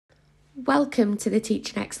Welcome to the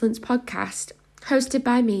Teaching Excellence podcast, hosted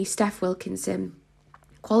by me, Steph Wilkinson,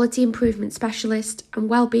 quality improvement specialist and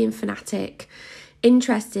wellbeing fanatic,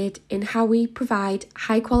 interested in how we provide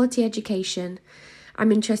high quality education.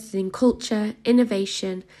 I'm interested in culture,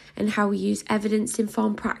 innovation, and how we use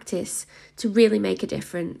evidence-informed practice to really make a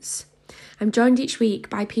difference. I'm joined each week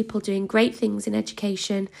by people doing great things in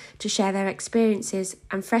education to share their experiences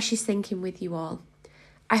and freshest thinking with you all.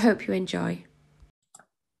 I hope you enjoy.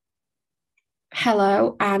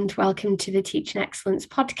 Hello and welcome to the Teaching Excellence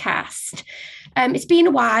podcast. It's been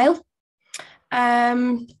a while,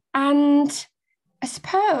 and I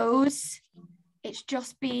suppose it's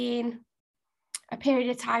just been a period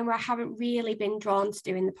of time where I haven't really been drawn to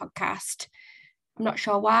doing the podcast. I'm not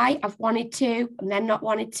sure why. I've wanted to and then not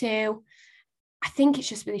wanted to. I think it's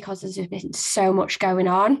just because there's been so much going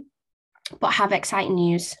on, but I have exciting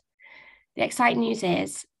news. The exciting news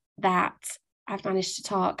is that I've managed to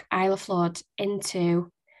talk Isla Flood into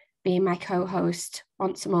being my co-host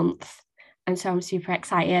once a month. And so I'm super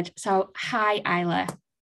excited. So hi, Isla.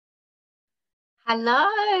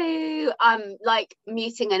 Hello. I'm like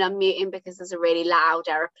muting and unmuting because there's a really loud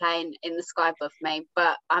aeroplane in the sky above me,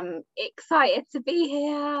 but I'm excited to be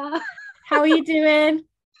here. How are you doing?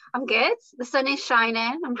 I'm good. The sun is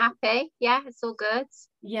shining. I'm happy. Yeah, it's all good.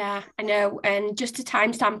 Yeah, I know. And just to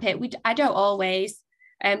timestamp it, I don't always,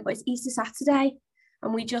 but it's Easter Saturday,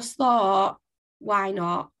 and we just thought, why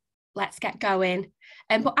not? Let's get going.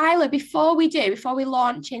 But Isla, before we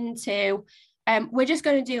launch into, we're just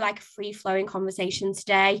going to do like a free-flowing conversation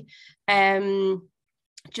today,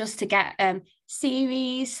 just to get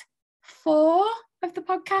series 4 of the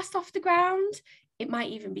podcast off the ground. It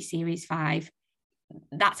might even be series 5.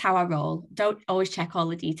 That's how I roll. Don't always check all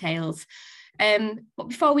the details. But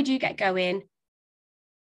before we do get going,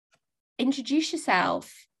 introduce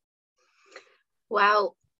yourself.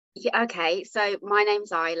 Well, yeah, okay. So my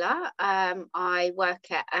name's Isla. I work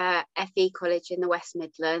at FE College in the West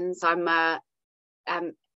Midlands. I'm a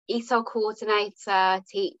ESOL coordinator,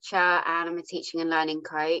 teacher, and I'm a teaching and learning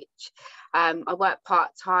coach. I work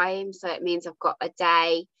part-time, so it means I've got a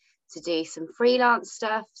day to do some freelance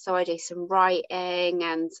stuff. So I do some writing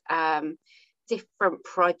and different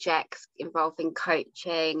projects involving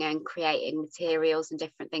coaching and creating materials and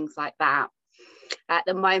different things like that. At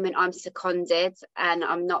the moment, I'm seconded and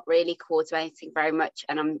I'm not really coordinating very much,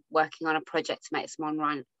 and I'm working on a project to make some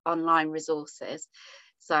online resources.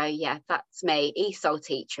 So yeah, that's me. ESOL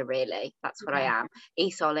teacher, really. That's what I am.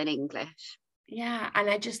 ESOL in English. Yeah, and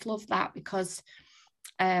I just love that because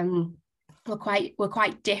we're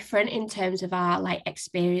quite different in terms of our like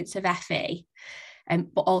experience of FE.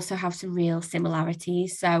 But also have some real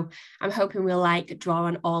similarities. So I'm hoping we'll like draw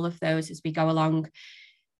on all of those as we go along.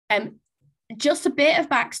 Just a bit of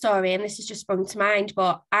backstory, and this has just sprung to mind,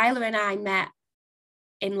 but Isla and I met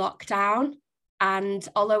in lockdown, and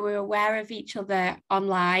although we were aware of each other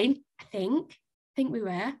online, I think we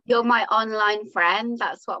were. You're my online friend.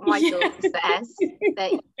 That's what my daughter says.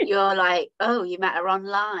 That you're like, oh, you met her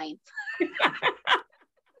online.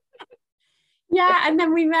 Yeah, and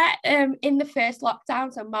then we met in the first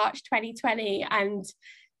lockdown, so March 2020, and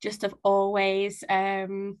just have always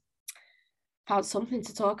found something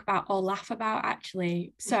to talk about or laugh about,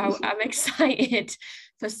 actually. So I'm excited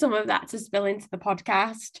for some of that to spill into the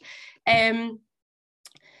podcast.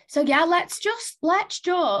 So yeah, let's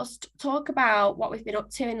just talk about what we've been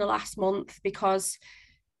up to in the last month, because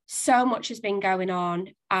so much has been going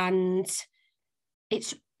on, and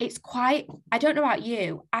it's quite, I don't know about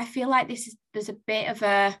you, I feel like there's a bit of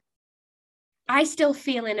I still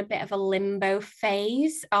feel in a bit of a limbo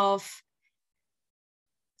phase of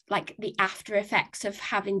like the after effects of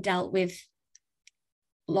having dealt with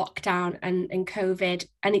lockdown and COVID,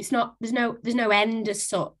 and there's no end as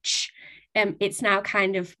such. It's now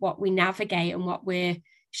kind of what we navigate and it's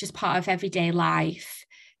just part of everyday life.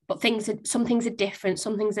 But some things are different,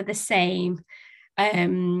 some things are the same.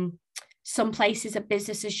 Some places are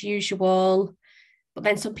business as usual, but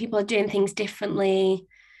then some people are doing things differently.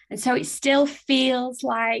 And so it still feels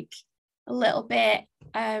like a little bit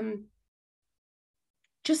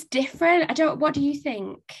just different. What do you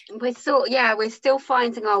think? We're still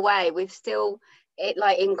finding our way.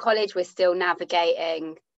 Like in college, we're still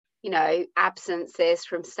navigating, absences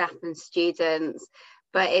from staff and students,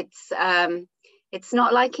 but it's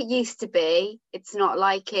not like it used to be. It's not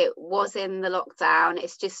like it was in the lockdown.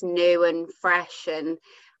 It's just new and fresh. And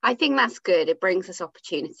I think that's good. It brings us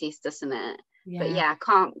opportunities, doesn't it? Yeah. But yeah, I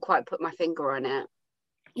can't quite put my finger on it.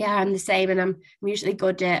 Yeah, I'm the same. And I'm usually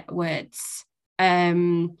good at words.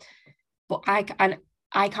 But I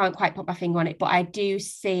can't quite put my finger on it. But I do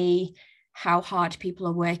see how hard people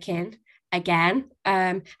are working again.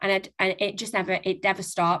 And it never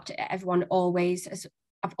stopped. Everyone always,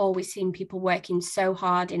 I've always seen people working so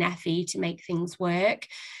hard in FE to make things work.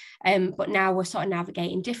 But now we're sort of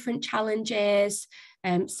navigating different challenges,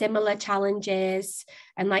 similar challenges.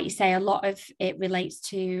 And like you say, a lot of it relates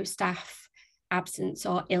to staff absence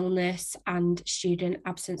or illness and student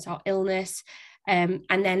absence or illness. And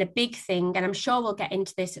then a big thing, and I'm sure we'll get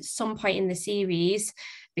into this at some point in the series,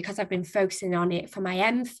 because I've been focusing on it for my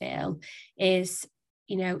MPhil, is,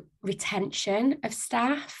 retention of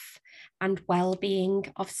staff and well-being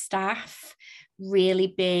of staff. Really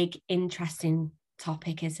big, interesting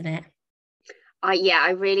topic, isn't it?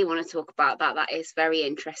 I really want to talk about that. That is very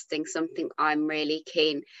interesting, something I'm really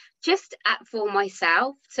keen just for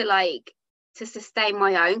myself to sustain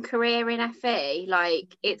my own career in FE.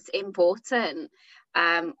 Like, it's important.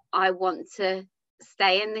 I want to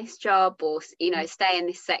stay in this job or stay in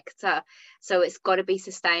this sector, so it's got to be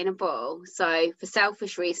sustainable, so for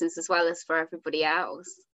selfish reasons as well as for everybody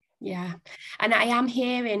else. Yeah, and I am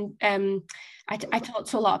hearing I talk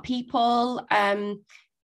to a lot of people,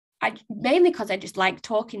 mainly because I just like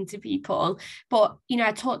talking to people, but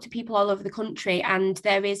I talk to people all over the country, and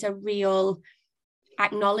there is a real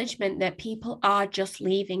acknowledgement that people are just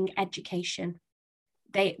leaving education.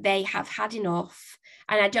 They have had enough.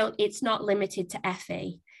 And it's not limited to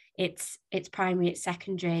FE. It's primary, it's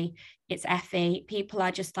secondary, it's FE. People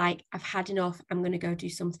are just like, I've had enough, I'm going to go do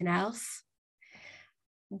something else.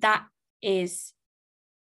 That is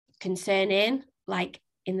concerning, like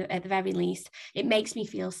at the very least. It makes me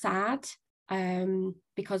feel sad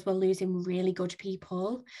because we're losing really good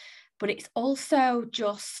people. But it's also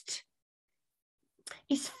just,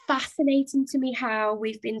 it's fascinating to me how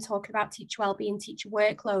we've been talking about teacher wellbeing, teacher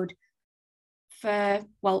workload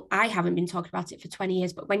I haven't been talking about it for 20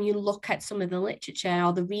 years, but when you look at some of the literature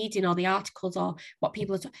or the reading or the articles or what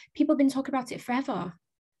people have been talking about it forever,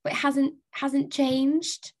 but it hasn't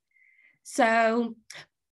changed. So,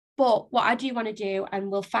 but what I do want to do,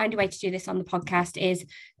 and we'll find a way to do this on the podcast, is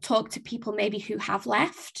talk to people maybe who have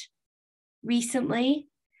left recently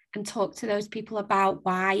and talk to those people about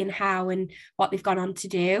why and how and what they've gone on to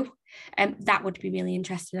do. That would be really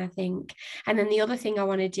interesting, I think. And then the other thing I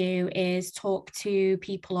want to do is talk to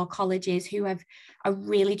people or colleges who are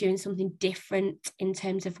really doing something different in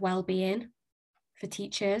terms of well-being for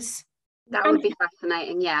teachers. That would be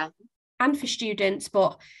fascinating, yeah. And for students,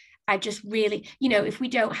 but I just really, if we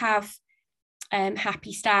don't have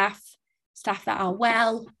happy staff that are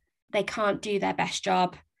well, they can't do their best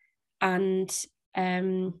job, and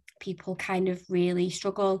people kind of really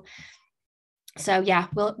struggle. So yeah,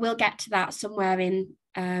 we'll get to that somewhere in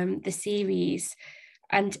the series.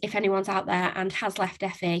 And if anyone's out there and has left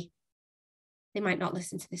FE, they might not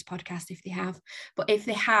listen to this podcast if they have, but if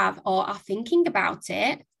they have or are thinking about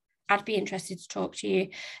it, I'd be interested to talk to you.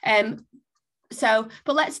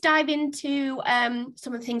 But let's dive into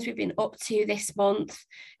some of the things we've been up to this month.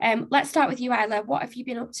 Let's start with you, Isla. What have you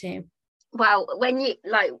been up to? Well, when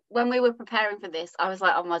we were preparing for this, I was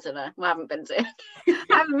like, I don't know, I haven't been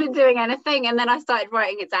doing anything. And then I started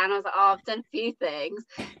writing it down. I was like, I've done a few things,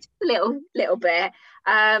 just a little bit.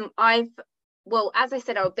 As I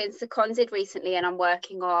said, I've been seconded recently, and I'm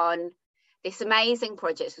working on this amazing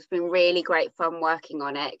project. It's been really great fun working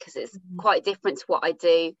on it because it's quite different to what I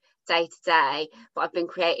do day to day, but I've been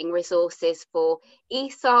creating resources for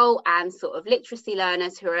ESOL and sort of literacy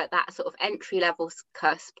learners who are at that sort of entry level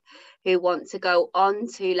cusp, who want to go on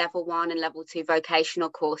to level 1 and level 2 vocational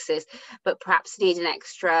courses, but perhaps need an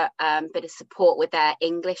extra bit of support with their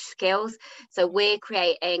English skills. So we're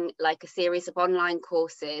creating like a series of online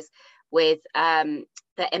courses with that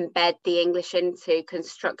embed the English into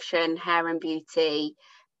construction, hair and beauty,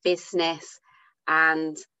 business,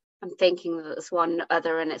 and I'm thinking that there's one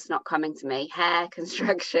other and it's not coming to me. Hair,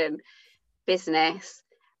 construction, business.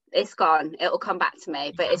 It's gone. It'll come back to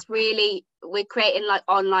me. But it's really, we're creating like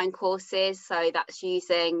online courses. So that's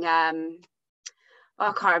using, I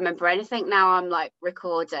can't remember anything now. I'm like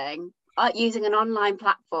recording. Using an online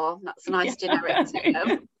platform. That's a nice generic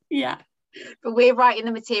term. Yeah. But we're writing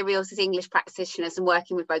the materials as English practitioners and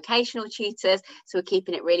working with vocational tutors, so we're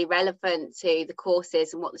keeping it really relevant to the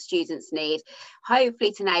courses and what the students need,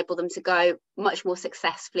 hopefully to enable them to go much more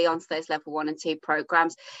successfully onto those level 1 and 2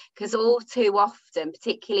 programs. Because all too often,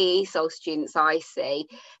 particularly ESOL students I see,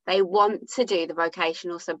 they want to do the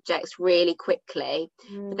vocational subjects really quickly,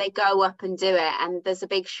 but they go up and do it, and there's a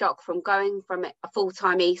big shock from going from a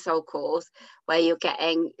full-time ESOL course where you're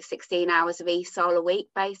getting 16 hours of ESOL a week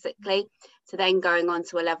basically, to then going on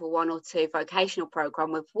to a level 1 or 2 vocational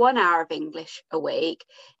program with 1 hour of English a week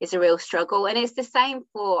is a real struggle. And it's the same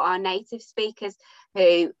for our native speakers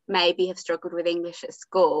who maybe have struggled with English at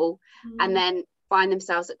school and then find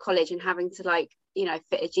themselves at college and having to, like, you know,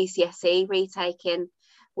 fit a GCSE retake in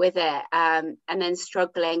with it, and then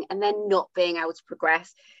struggling and then not being able to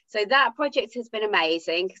progress. So that project has been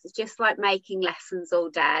amazing because it's just like making lessons all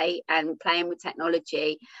day and playing with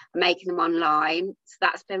technology and making them online. So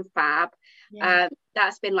that's been fab.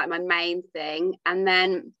 That's been like my main thing. And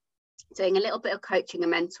then doing a little bit of coaching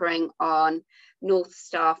and mentoring on North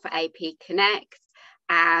Star for AP Connect,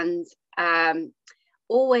 and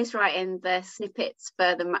always writing the snippets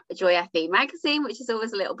for the Joy FE magazine, which is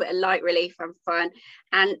always a little bit of light relief and fun.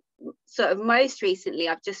 And sort of most recently,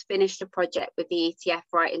 I've just finished a project with the ETF,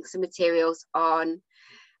 writing some materials on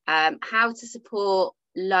how to support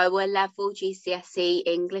lower level GCSE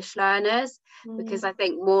English learners, because I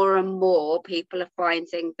think more and more people are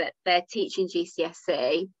finding that they're teaching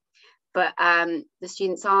GCSE, but the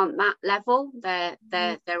students aren't that level.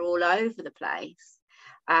 They're all over the place.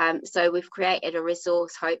 So we've created a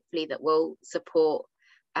resource, hopefully, that will support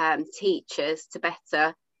teachers to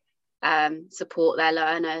better support their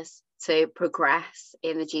learners to progress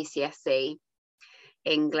in the GCSE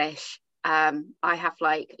English. I have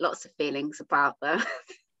like lots of feelings about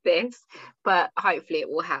this, but hopefully it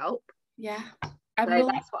will help. Yeah. So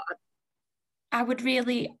that's what I would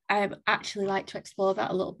really actually like to explore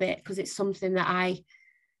that a little bit, because it's something that I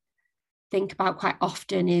think about quite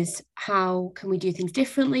often, is how can we do things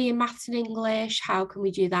differently in maths and English? How can we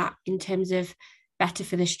do that in terms of better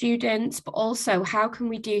for the students, but also how can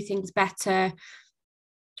we do things better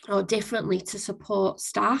or differently to support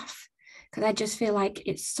staff? Because I just feel like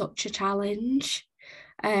it's such a challenge.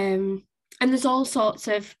 And there's all sorts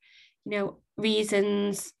of, you know,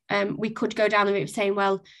 reasons. We could go down the route of saying,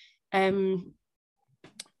 well,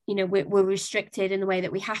 you know, we're restricted in the way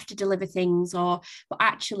that we have to deliver things, but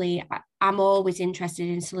actually I'm always interested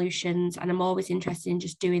in solutions, and I'm always interested in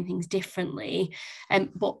just doing things differently,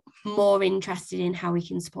 but more interested in how we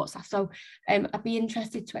can support staff. So I'd be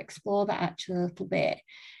interested to explore that actually a little bit.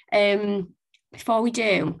 Before we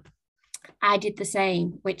do, I did the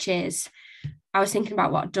same, which is I was thinking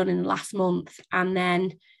about what I'd done in the last month, and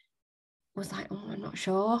then was like, oh, I'm not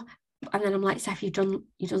sure. And then I'm like, Steph, you've done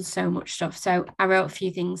so much stuff. So I wrote a few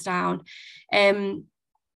things down.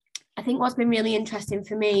 I think what's been really interesting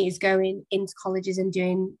for me is going into colleges and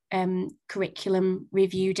doing curriculum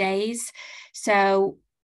review days. So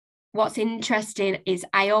what's interesting is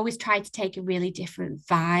I always try to take a really different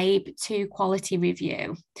vibe to quality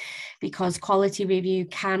review, because quality review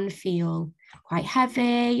can feel quite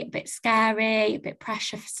heavy, a bit scary, a bit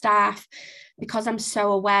pressure for staff. Because I'm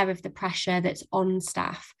so aware of the pressure that's on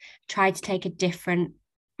staff, try to take a different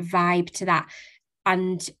vibe to that,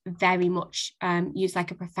 and very much use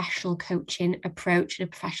like a professional coaching approach and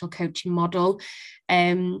a professional coaching model.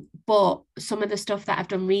 But some of the stuff that I've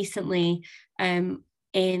done recently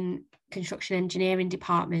in construction engineering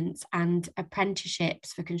departments and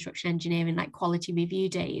apprenticeships for construction engineering, like quality review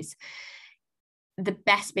days, the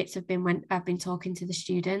best bits have been when I've been talking to the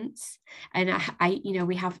students, and I you know,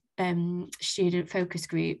 we have student focus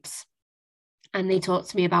groups, and they talk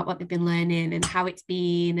to me about what they've been learning and how it's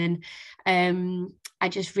been, and I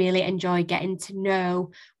just really enjoy getting to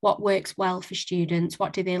know what works well for students,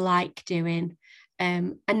 what do they like doing,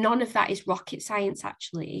 and none of that is rocket science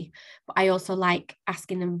actually, but I also like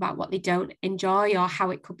asking them about what they don't enjoy or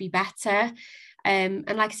how it could be better, and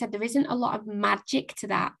like I said, there isn't a lot of magic to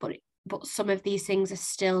that, but some of these things are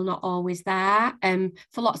still not always there,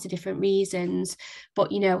 for lots of different reasons.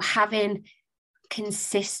 But, you know, having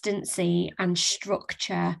consistency and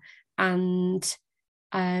structure and,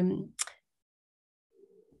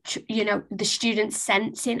 you know, the students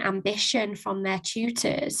sensing ambition from their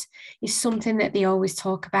tutors is something that they always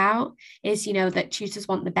talk about, is, you know, that tutors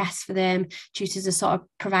want the best for them. Tutors are sort of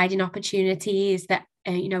providing opportunities that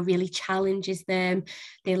you know, really challenges them.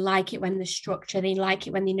 They like it when there's structure, they like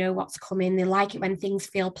it when they know what's coming, they like it when things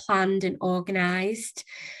feel planned and organized,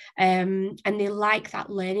 and they like that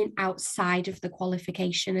learning outside of the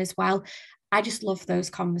qualification as well. I just love those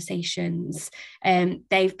conversations.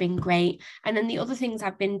 They've been great. And then the other things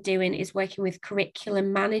I've been doing is working with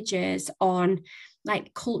curriculum managers on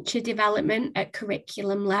like culture development at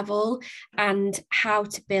curriculum level, and how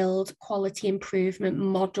to build quality improvement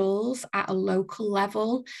models at a local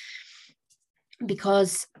level.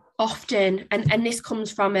 Because often, and this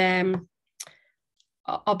comes from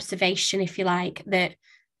observation, if you like, that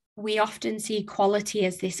we often see quality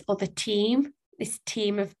as this other team. this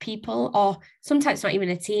team of people, or sometimes it's not even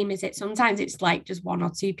a team, is it? Sometimes it's like just 1 or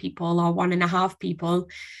 2 people or 1.5 people,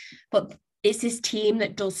 but it's this team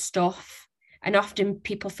that does stuff. And often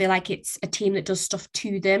people feel like it's a team that does stuff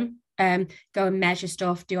to them, go and measure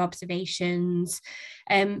stuff, do observations.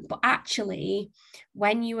 But actually,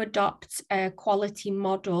 when you adopt a quality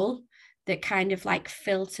model that kind of like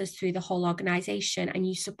filters through the whole organization, and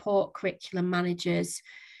you support curriculum managers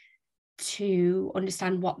to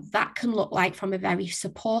understand what that can look like from a very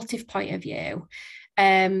supportive point of view.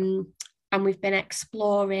 And we've been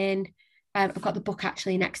exploring, I've got the book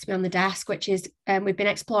actually next to me on the desk, which is, we've been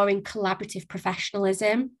exploring collaborative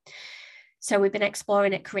professionalism. So we've been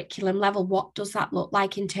exploring at curriculum level, what does that look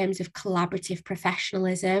like in terms of collaborative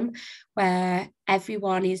professionalism, where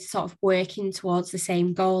everyone is sort of working towards the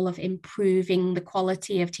same goal of improving the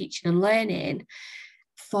quality of teaching and learning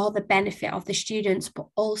for the benefit of the students, but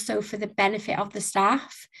also for the benefit of the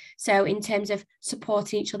staff. So in terms of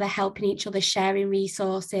supporting each other, helping each other, sharing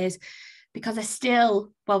resources, because we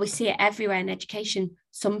see it everywhere in education,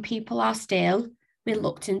 some people are still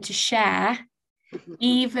reluctant to share,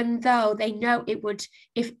 even though they know it would,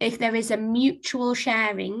 if there is a mutual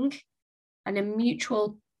sharing and a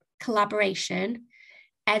mutual collaboration,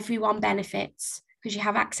 everyone benefits, because you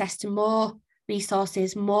have access to more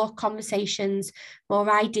resources, more conversations,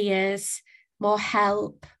 more ideas, more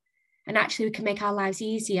help. And actually we can make our lives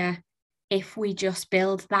easier if we just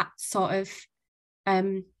build that sort of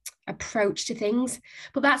approach to things.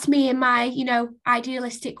 But that's me in my,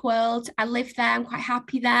 idealistic world. I live there, I'm quite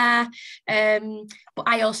happy there. But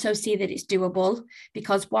I also see that it's doable,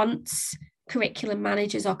 because once curriculum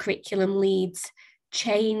managers or curriculum leads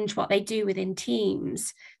change what they do within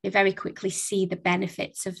teams, they very quickly see the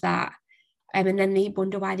benefits of that. And then they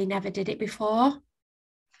wonder why they never did it before.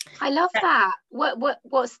 I love that.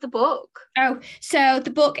 What's the book? Oh, so the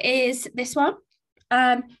book is this one.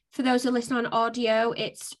 For those who listen on audio,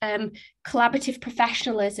 it's Collaborative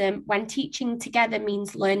Professionalism When Teaching Together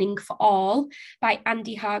Means Learning for All by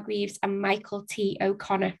Andy Hargreaves and Michael T.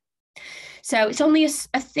 O'Connor. So it's only a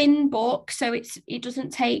thin book, so it doesn't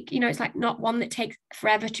take, it's like not one that takes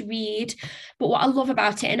forever to read. But what I love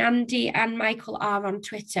about it, and Andy and Michael are on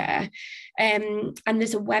Twitter, and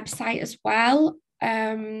there's a website as well.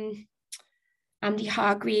 Andy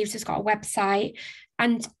Hargreaves has got a website,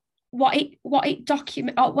 and what it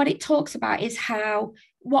talks about is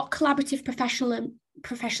what collaborative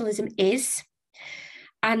professionalism is.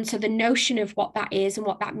 And so the notion of what that is and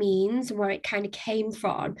what that means and where it kind of came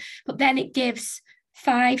from. But then it gives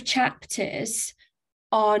 5 chapters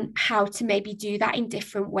on how to maybe do that in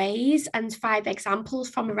different ways, and 5 examples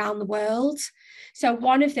from around the world. So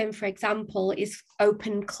one of them, for example, is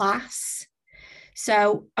open class.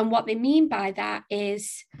 So, and what they mean by that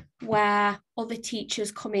is where other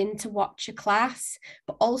teachers come in to watch a class,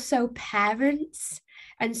 but also parents.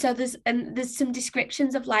 And so there's some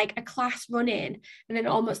descriptions of like a class running and then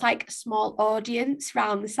almost like a small audience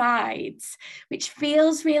around the sides, which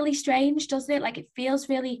feels really strange, doesn't it? Like it feels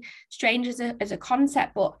really strange as a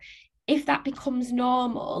concept, but if that becomes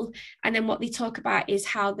normal, and then what they talk about is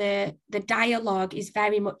how the dialogue is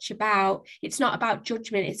very much about, it's not about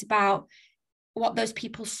judgment, it's about what those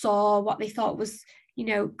people saw, what they thought was,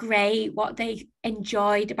 great, what they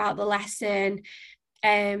enjoyed about the lesson.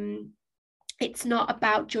 It's not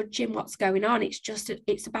about judging what's going on.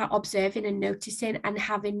 It's about observing and noticing and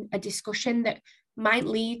having a discussion that might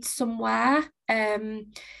lead somewhere.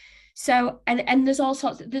 So, and there's all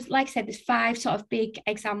sorts, like I said, there's 5 sort of big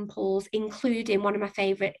examples, including one of my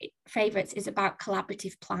favorites is about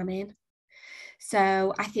collaborative planning.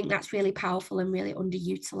 So I think that's really powerful and really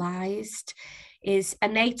underutilized.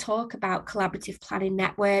 And they talk about collaborative planning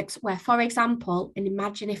networks where, for example, and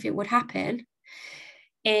imagine if it would happen,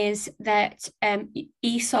 is that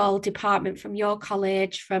ESOL department from your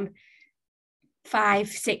college, from 5,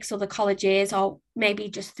 6 other colleges, or maybe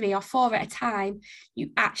just 3 or 4 at a time, you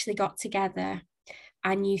actually got together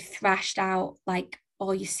and you thrashed out like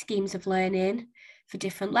all your schemes of learning for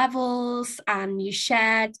different levels, and you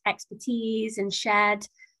shared expertise and shared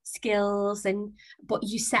skills, but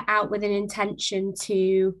you set out with an intention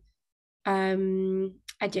to you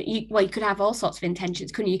could have all sorts of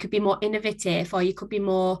intentions, couldn't you? You could be more innovative, or you could be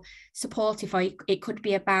more supportive, or it could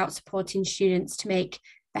be about supporting students to make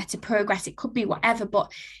better progress. It could be whatever, but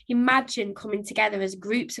imagine coming together as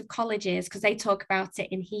groups of colleges, because they talk about it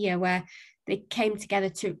in here, where they came together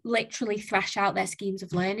to literally thrash out their schemes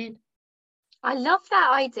of learning. I love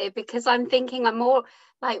that idea, because I'm thinking I'm more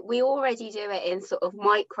like, we already do it in sort of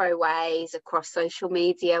micro ways across social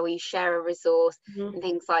media, where you share a resource and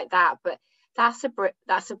things like that. But That's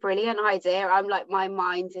a brilliant idea. I'm like, my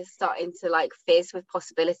mind is starting to like fizz with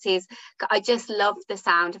possibilities. I just love the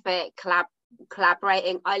sound of it.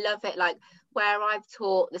 Collaborating, I love it. Like, where I've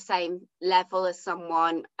taught the same level as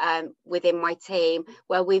someone within my team,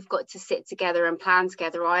 where we've got to sit together and plan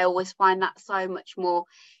together, I always find that so much more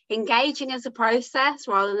engaging as a process,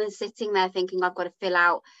 rather than sitting there thinking I've got to fill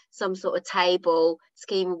out some sort of table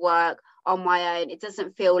scheme of work on my own. It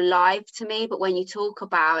doesn't feel live to me. But when you talk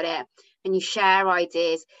about it and you share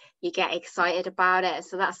ideas, you get excited about it.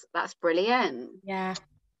 So that's brilliant. Yeah,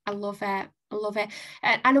 I love it. I love it.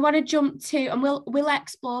 And I want to jump to, and we'll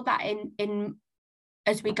explore that in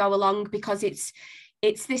as we go along, because it's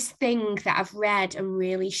this thing that I've read and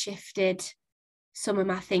really shifted some of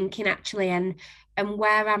my thinking, actually, and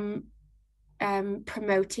where I'm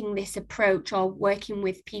promoting this approach or working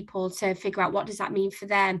with people to figure out what does that mean for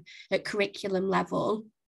them at curriculum level.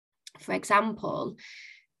 For example,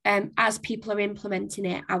 as people are implementing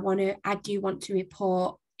it, I do want to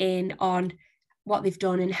report in on what they've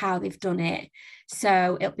done and how they've done it.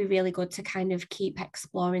 So it'll be really good to kind of keep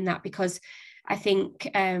exploring that, because I think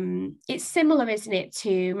it's similar, isn't it,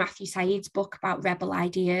 to Matthew Said's book about rebel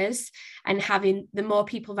ideas, and having the more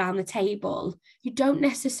people around the table who don't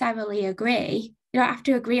necessarily agree. You don't have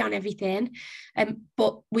to agree on everything,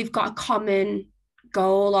 but we've got a common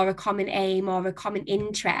goal or a common aim or a common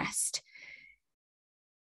interest.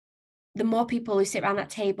 The more people who sit around that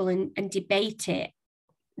table and debate it,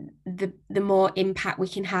 the more impact we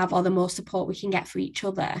can have, or the more support we can get for each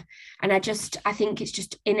other. And I think it's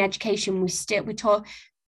just, in education, we talk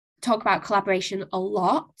about collaboration a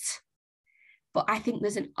lot, but I think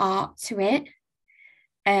there's an art to it.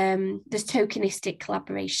 There's tokenistic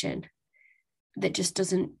collaboration that just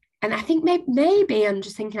doesn't, and I think maybe I'm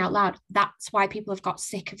just thinking out loud, that's why people have got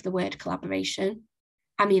sick of the word collaboration.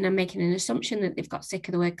 I mean, I'm making an assumption that they've got sick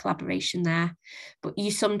of the word collaboration there, but you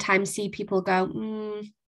sometimes see people go,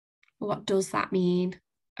 what does that mean?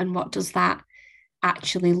 And what does that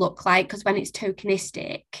actually look like? Because when it's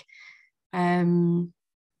tokenistic,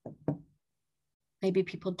 maybe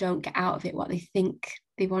people don't get out of it what they think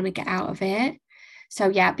they want to get out of it. So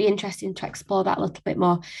yeah, it'd be interesting to explore that a little bit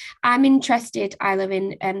more. I'm interested, Isla,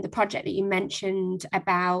 in the project that you mentioned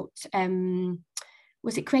about,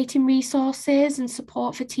 was it creating resources and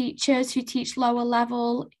support for teachers who teach lower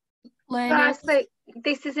level learners? So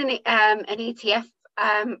this is an ETF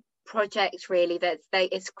project, really,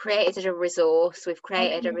 it's created as a resource. We've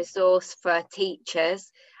created a resource for teachers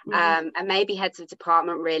and maybe heads of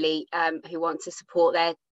department, really, who want to support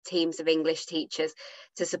their teams of English teachers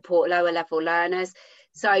to support lower level learners.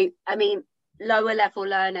 So I mean, lower level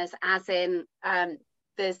learners as in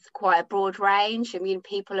there's quite a broad range. I mean,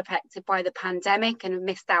 people affected by the pandemic and have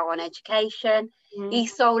missed out on education,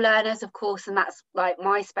 ESOL learners, of course, and that's like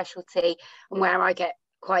my specialty and where I get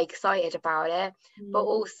quite excited about it, but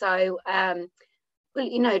also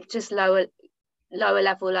just lower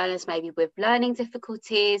level learners, maybe with learning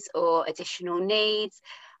difficulties or additional needs,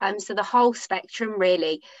 so the whole spectrum,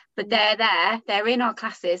 really. But they're in our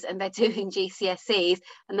classes and they're doing GCSEs,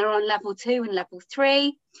 and they're on level 2 and level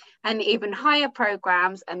 3 and even higher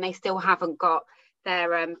programs, and they still haven't got their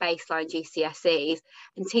baseline GCSEs.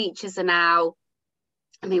 And teachers are now,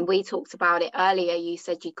 I mean, we talked about it earlier, you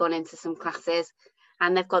said you'd gone into some classes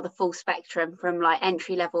and they've got the full spectrum from like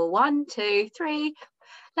entry level 1, 2, 3,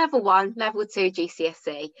 level 1, level 2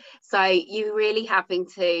 GCSE. So you're really having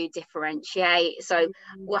to differentiate. So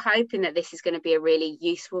we're hoping that this is going to be a really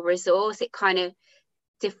useful resource. It kind of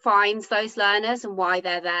defines those learners and why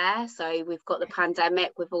they're there. So we've got the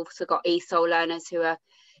pandemic, we've also got ESOL learners who are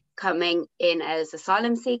coming in as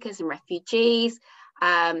asylum seekers and refugees,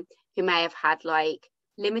 who may have had like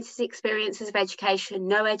limited experiences of education,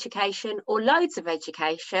 no education, or loads of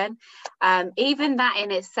education. Even that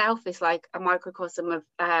in itself is like a microcosm of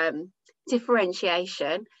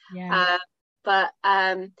differentiation. So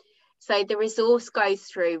the resource goes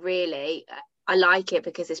through, really, I like it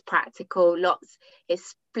because it's practical. It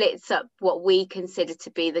splits up what we consider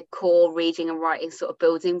to be the core reading and writing sort of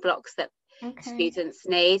building blocks that students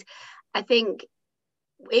need. I think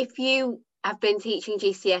if you have been teaching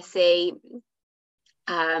GCSE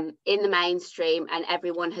in the mainstream and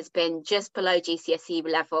everyone has been just below GCSE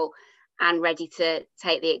level and ready to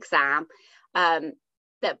take the exam,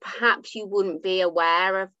 that perhaps you wouldn't be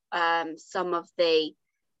aware of some of the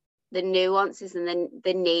nuances and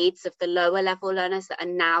the needs of the lower level learners that are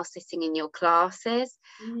now sitting in your classes.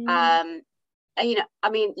 And, I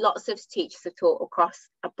mean, lots of teachers have taught across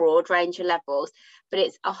a broad range of levels, but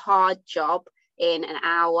it's a hard job in an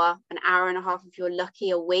hour and a half, if you're lucky,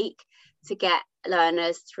 a week, to get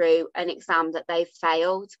learners through an exam that they've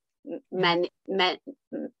failed.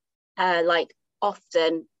 like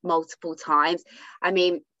often multiple times. I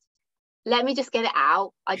mean, let me just get it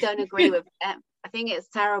out. I don't agree with it. I think it's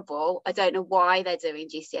terrible. I don't know why they're doing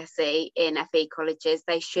GCSE in FE colleges.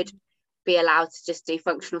 They should be allowed to just do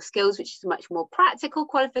functional skills, which is a much more practical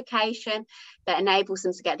qualification that enables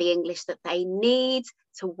them to get the English that they need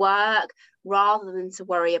to work, rather than to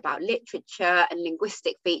worry about literature and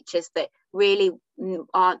linguistic features that really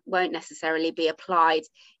won't necessarily be applied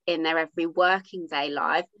in their every working day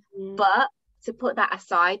life. But to put that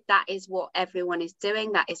aside, that is what everyone is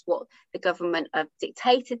doing. That is what the government have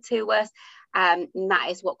dictated to us. And that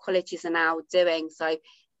is what colleges are now doing. So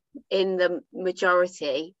in the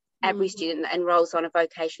majority, every student that enrolls on a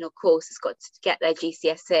vocational course has got to get their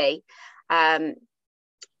GCSE.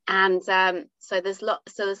 So there's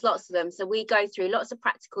lots of them. So we go through lots of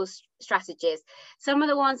practical strategies. Some of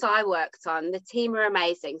the ones I worked on, the team are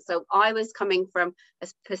amazing. So I was coming from a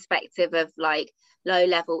perspective of like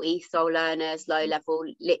low-level ESOL learners, low-level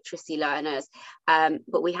literacy learners,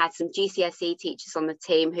 but we had some GCSE teachers on the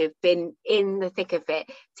team who've been in the thick of it,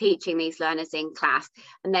 teaching these learners in class,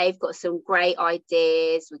 and they've got some great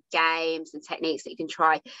ideas with games and techniques that you can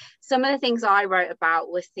try. Some of the things I wrote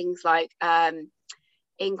about was things like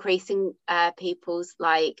increasing people's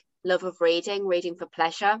like love of reading for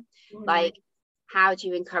pleasure. Like, how do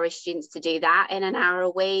you encourage students to do that in an hour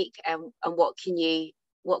a week, and what can you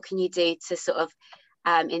do to sort of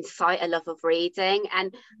incite a love of reading?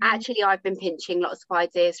 And actually I've been pinching lots of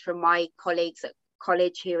ideas from my colleagues at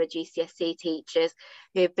college who are GCSE teachers,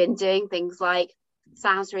 who've been doing things like,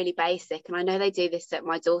 sounds really basic, and I know they do this at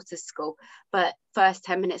my daughter's school, but first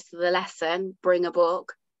 10 minutes of the lesson, bring a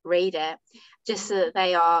book, read it, just so that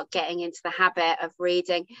they are getting into the habit of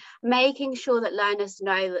reading, making sure that learners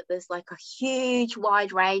know that there's like a huge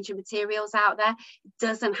wide range of materials out there. It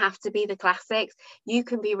doesn't have to be the classics. You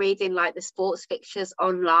can be reading like the sports fixtures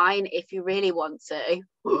online if you really want to.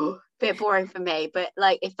 Bit boring for me, but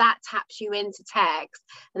like if that taps you into text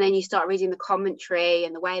and then you start reading the commentary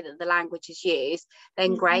and the way that the language is used,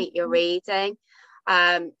 then great, you're reading.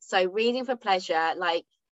 So reading for pleasure, like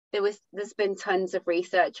there's been tons of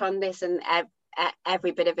research on this, and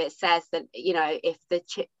every bit of it says that, you know, if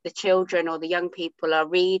the children or the young people are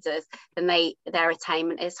readers, then their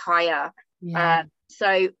attainment is higher.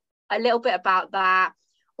 So a little bit about that.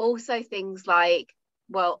 Also things like,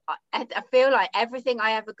 well, I feel like everything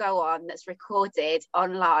I ever go on that's recorded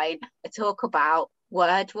online, I talk about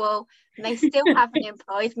Wordwall, and they still haven't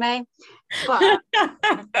employed me, but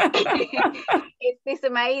it's this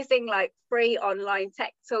amazing like free online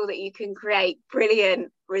tech tool that you can create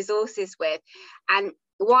brilliant resources with. And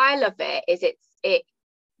why I love it is it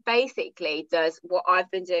basically does what I've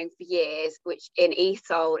been doing for years, which in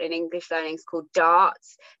ESOL, in English learning, is called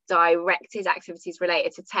DARTS, directed activities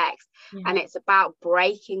related to text. And it's about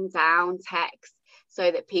breaking down text so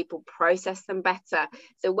that people process them better.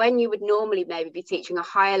 So when you would normally maybe be teaching a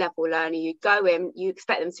higher level learner, you go in, you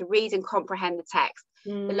expect them to read and comprehend the text.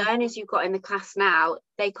 The learners you've got in the class now,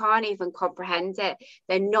 they can't even comprehend it.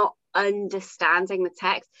 They're not understanding the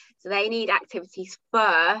text. So they need activities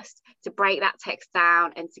first to break that text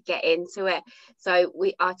down and to get into it. So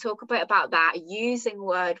I talk a bit about that, using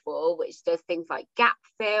Wordwall, which does things like gap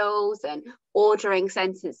fills and ordering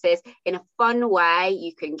sentences in a fun way.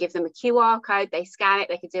 You can give them a QR code, they scan it,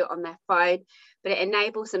 they can do it on their phone, but it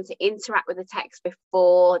enables them to interact with the text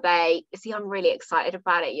before they see. I'm really excited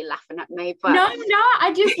about it. You're laughing at me, but no,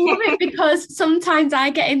 I just love it because sometimes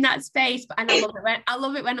I get in that space, and I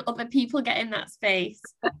love it when other people get in that space.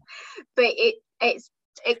 But it's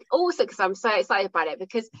also, because I'm so excited about it,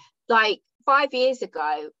 because like 5 years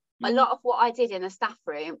ago, a lot of what I did in the staff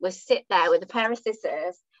room was sit there with a pair of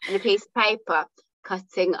scissors and a piece of paper,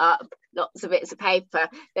 cutting up lots of bits of paper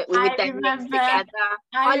that we would then mix together.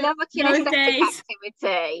 I love a kinesthetic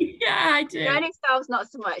activity. Yeah, I do. Learning styles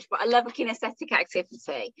not so much, but I love a kinesthetic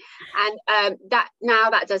activity. And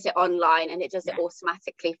that does it online, and it does it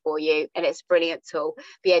automatically for you, and it's a brilliant tool.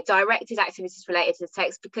 But yeah, directed activities related to the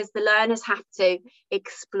text, because the learners have to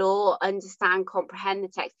explore, understand, comprehend the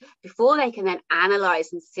text before they can then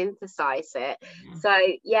analyze and synthesize it. So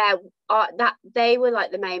yeah, that they were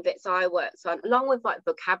like the main bits I worked on, along with like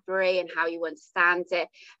vocabulary and how you understand it,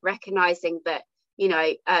 recognizing that, you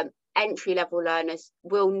know, entry level learners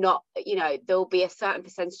will not, you know, there'll be a certain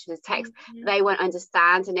percentage of the text they won't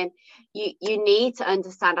understand, and then you need to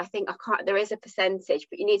understand, I think, there is a percentage,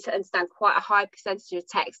 but you need to understand quite a high percentage of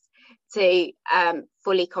text to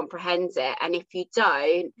fully comprehend it. And if you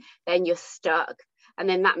don't, then you're stuck, and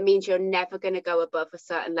then that means you're never going to go above a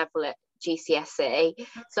certain level GCSE.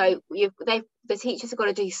 So the teachers have got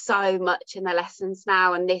to do so much in their lessons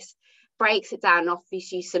now, and this breaks it down and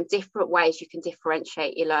offers you some different ways you can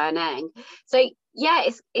differentiate your learning. So yeah,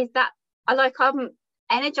 I'm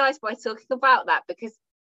energized by talking about that, because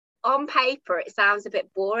on paper it sounds a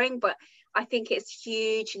bit boring, but I think it's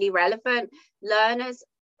hugely relevant. Learners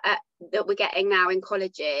that we're getting now in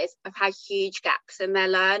colleges have had huge gaps in their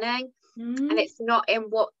learning, and it's not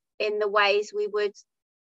in the ways we would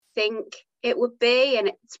think it would be,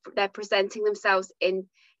 and they're presenting themselves in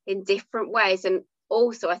different ways. And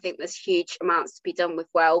also I think there's huge amounts to be done with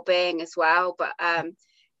well-being as well. But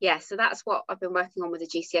yeah, so that's what I've been working on with the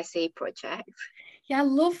GCSE project. Yeah, I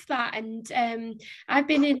love that. And I've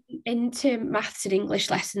been into maths and English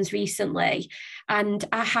lessons recently, and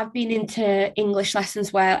I have been into English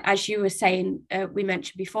lessons where, as you were saying, we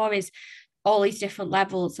mentioned before, is all these different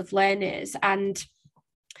levels of learners. And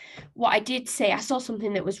what I did say, I saw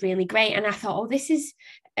something that was really great, and I thought, oh, this is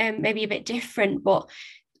maybe a bit different, but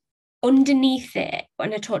underneath it,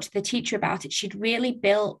 when I talked to the teacher about it, she'd really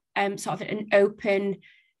built sort of an open,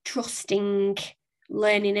 trusting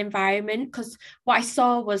learning environment. Because what I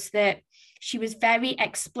saw was that she was very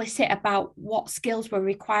explicit about what skills were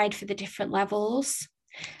required for the different levels,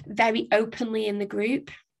 very openly in the group.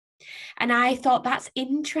 And I thought that's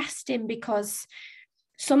interesting, because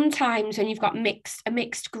sometimes when you've got a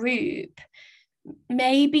mixed group,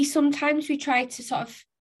 maybe sometimes we try to sort of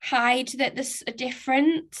hide that there's a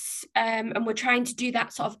difference, and we're trying to do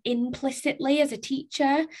that sort of implicitly as a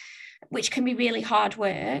teacher, which can be really hard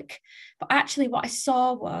work. But actually what I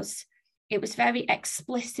saw was it was very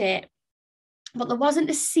explicit, but there wasn't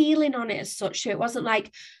a ceiling on it as such. So it wasn't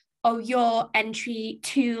like, oh, you're entry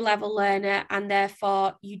 2 level learner and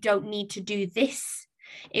therefore you don't need to do this.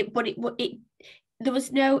 There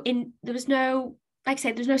was no, like I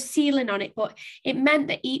said, there's no ceiling on it, but it meant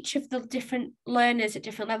that each of the different learners at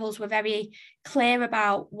different levels were very clear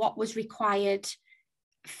about what was required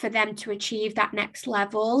for them to achieve that next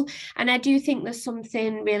level. And I do think there's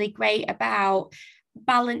something really great about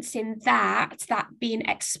balancing that being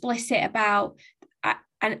explicit about,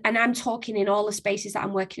 and I'm talking in all the spaces that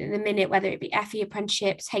I'm working in a minute, whether it be FE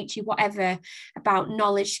apprenticeships, HE, whatever, about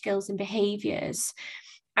knowledge, skills and behaviours.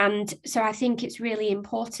 And so I think it's really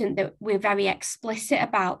important that we're very explicit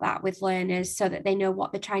about that with learners, so that they know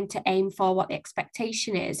what they're trying to aim for, what the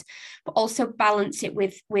expectation is, but also balance it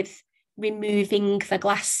with removing the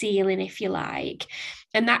glass ceiling, if you like.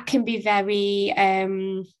 And that can be very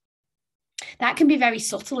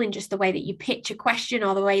subtle in just the way that you pitch a question,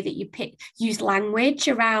 or the way that you use language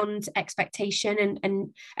around expectation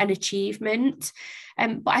and achievement.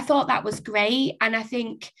 But I thought that was great. And I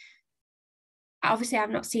think, obviously I've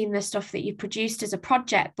not seen the stuff that you produced as a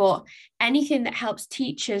project, but anything that helps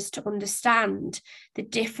teachers to understand the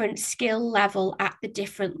different skill level at the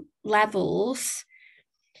different levels,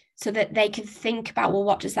 so that they can think about, well,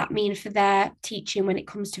 what does that mean for their teaching when it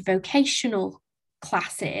comes to vocational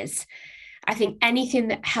classes? I think anything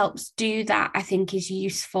that helps do that, I think, is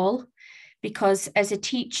useful, because as a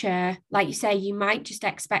teacher, like you say, you might just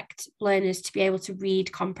expect learners to be able to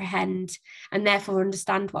read, comprehend, and therefore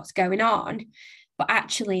understand what's going on. But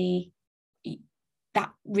actually,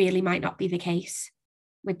 that really might not be the case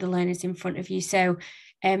with the learners in front of you. So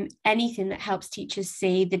anything that helps teachers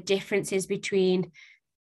see the differences between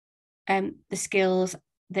the skills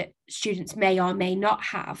that students may or may not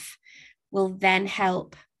have will then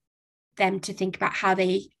help them to think about how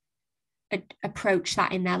they approach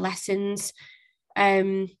that in their lessons.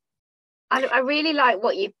 I really like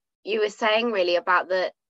what you were saying, really, about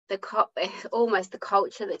almost the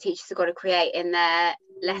culture that teachers have got to create in their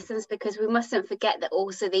lessons, because we mustn't forget that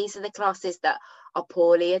also these are the classes that are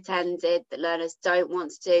poorly attended, that learners don't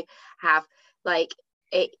want to have. Like,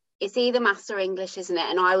 it's either maths or English, isn't it?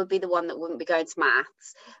 And I would be the one that wouldn't be going to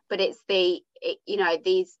maths, but these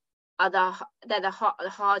are they're the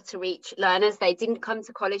hard to reach learners. They didn't come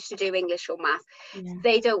to college to do English or math. Yeah.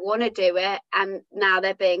 They don't want to do it, and now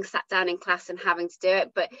they're being sat down in class and having to do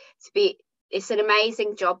it. But it's an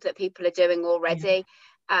amazing job that people are doing already.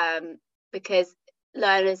 Yeah. Because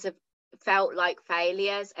learners have felt like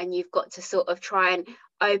failures, and you've got to sort of try and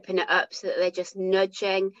open it up so that they're just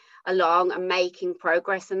nudging along and making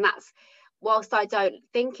progress. And that's, whilst I don't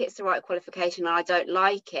think it's the right qualification and I don't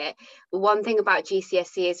like it, one thing about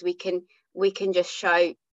GCSE is we can just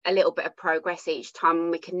show a little bit of progress each time,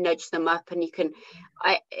 and we can nudge them up, and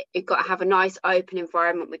you've got to have a nice open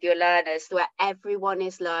environment with your learners where everyone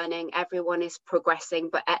is learning, everyone is progressing,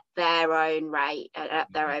 but at their own rate,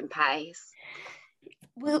 at their own pace.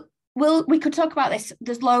 Well, we could talk about this.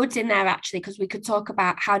 There's loads in there, actually, because we could talk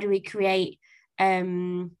about how do we create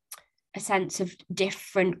a sense of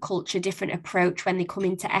different culture, different approach when they come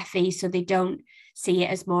into FE, so they don't see it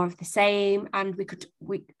as more of the same. And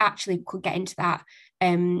we actually could get into that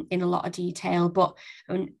in a lot of detail, but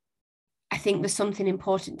I think there's something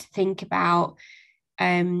important to think about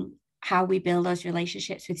how we build those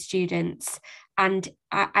relationships with students. And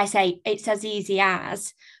I say it's as easy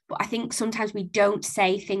as, but I think sometimes we don't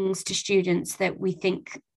say things to students that we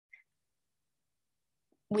think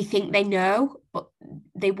they know, but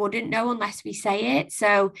they wouldn't know unless we say it.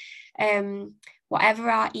 So whatever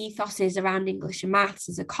our ethos is around English and maths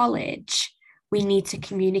as a college, we need to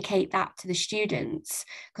communicate that to the students,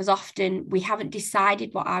 because often we haven't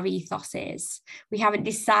decided what our ethos is. We haven't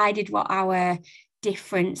decided what our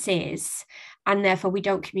difference is, and therefore we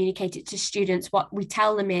don't communicate it to students. What we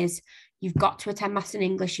tell them is, you've got to attend maths and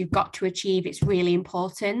English, you've got to achieve, it's really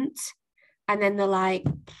important. And then they're like,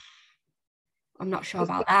 I'm not sure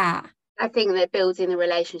about that. I think that building the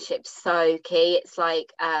relationship's so key. It's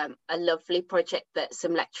like a lovely project that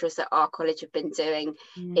some lecturers at our college have been doing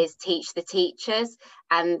is teach the teachers,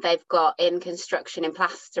 and they've got in construction and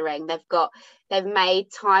plastering, they've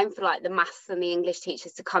made time for like the maths and the English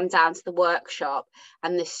teachers to come down to the workshop,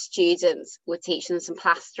 and the students were teaching them some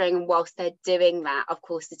plastering. And whilst they're doing that, of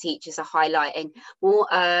course, the teachers are highlighting, well,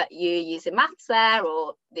 you're using maths there,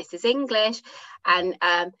 or this is English. And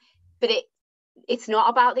but it's not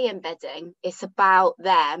about the embedding, it's about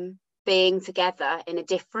them being together in a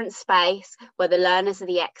different space where the learners are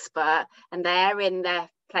the expert and they're in their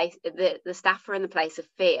place, the staff are in the place of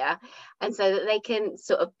fear, and so that they can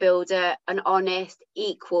sort of build an honest,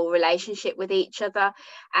 equal relationship with each other.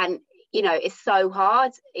 And you know, it's so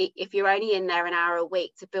hard if you're only in there an hour a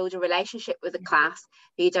week to build a relationship with a class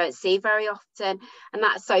who you don't see very often. And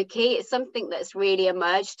that's so key. It's something that's really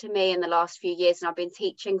emerged to me in the last few years, and I've been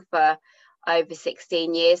teaching for over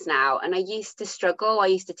 16 years now, and I used to struggle. I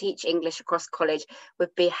used to teach English across college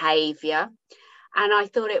with behaviour, and I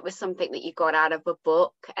thought it was something that you got out of a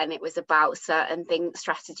book, and it was about certain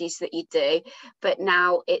strategies that you do. But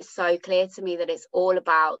now it's so clear to me that it's all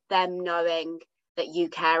about them knowing that you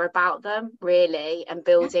care about them, really, and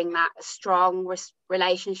building that strong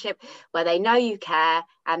relationship where they know you care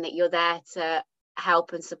and that you're there to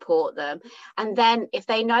help and support them. And then if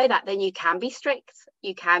they know that, then you can be strict,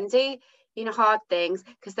 you can do hard things,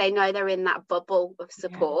 because they know they're in that bubble of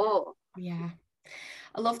support. Yeah,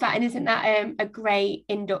 I love that. And isn't that a great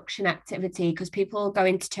induction activity? Because people go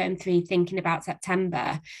into term 3 thinking about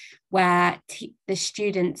September, where the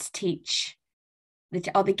students teach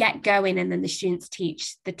or they get going, and then the students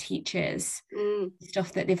teach the teachers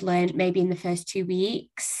stuff that they've learned maybe in the first 2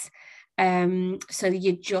 weeks. So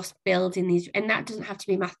you're just building these, and that doesn't have to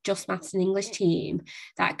be just maths and English team.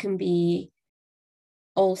 That can be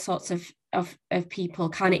all sorts of people.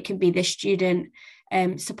 It can be the student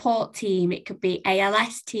support team, it could be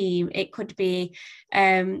ALS team, it could be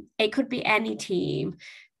any team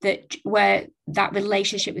where that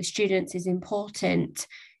relationship with students is important.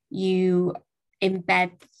 You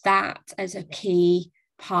embed that as a key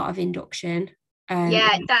part of induction.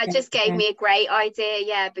 That just gave me a great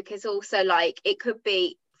idea, because also, like, it could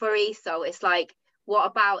be for ESOL, it's like, what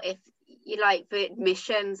about if you, like, for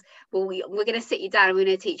admissions, well, we're going to sit you down and we're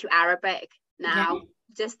going to teach you Arabic now,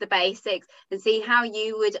 just the basics, and see how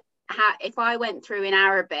you would, if I went through in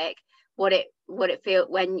Arabic, what it feel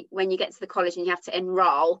when you get to the college and you have to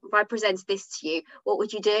enroll. If I presented this to you, what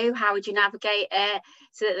would you do? How would you navigate it,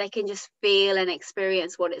 so that they can just feel and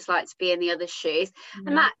experience what it's like to be in the other shoes?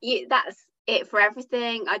 And that's it for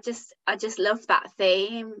everything. I just love that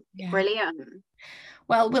theme. Brilliant.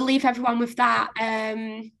 Well, we'll leave everyone with that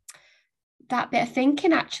bit of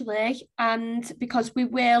thinking, actually. And because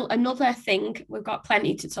another thing, we've got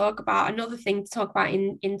plenty to talk about. Another thing to talk about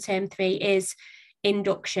in term 3 is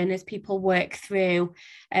induction, as people work through,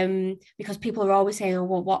 because people are always saying, oh,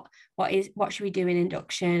 well, what should we do in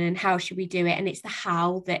induction and how should we do it? And it's the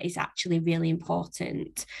how that is actually really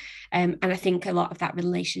important. And I think a lot of that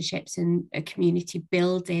relationships and a community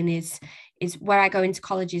building is where I go into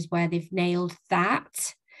colleges where they've nailed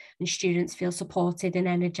that, and students feel supported and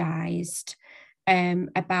energized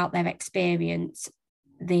about their experience.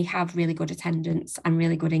 They have really good attendance and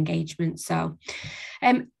really good engagement. So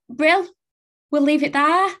Brill, we'll leave it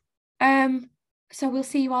there. So we'll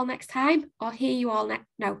see you all next time, or hear you all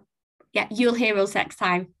you'll hear us next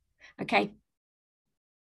time. Okay.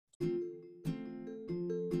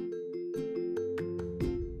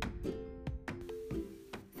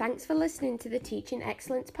 Thanks for listening to the Teaching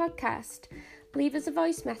Excellence podcast. Leave us a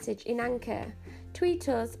voice message in Anchor. Tweet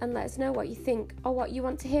us and let us know what you think or what you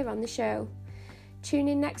want to hear on the show. Tune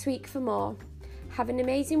in next week for more. Have an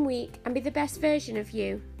amazing week and be the best version of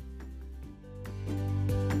you.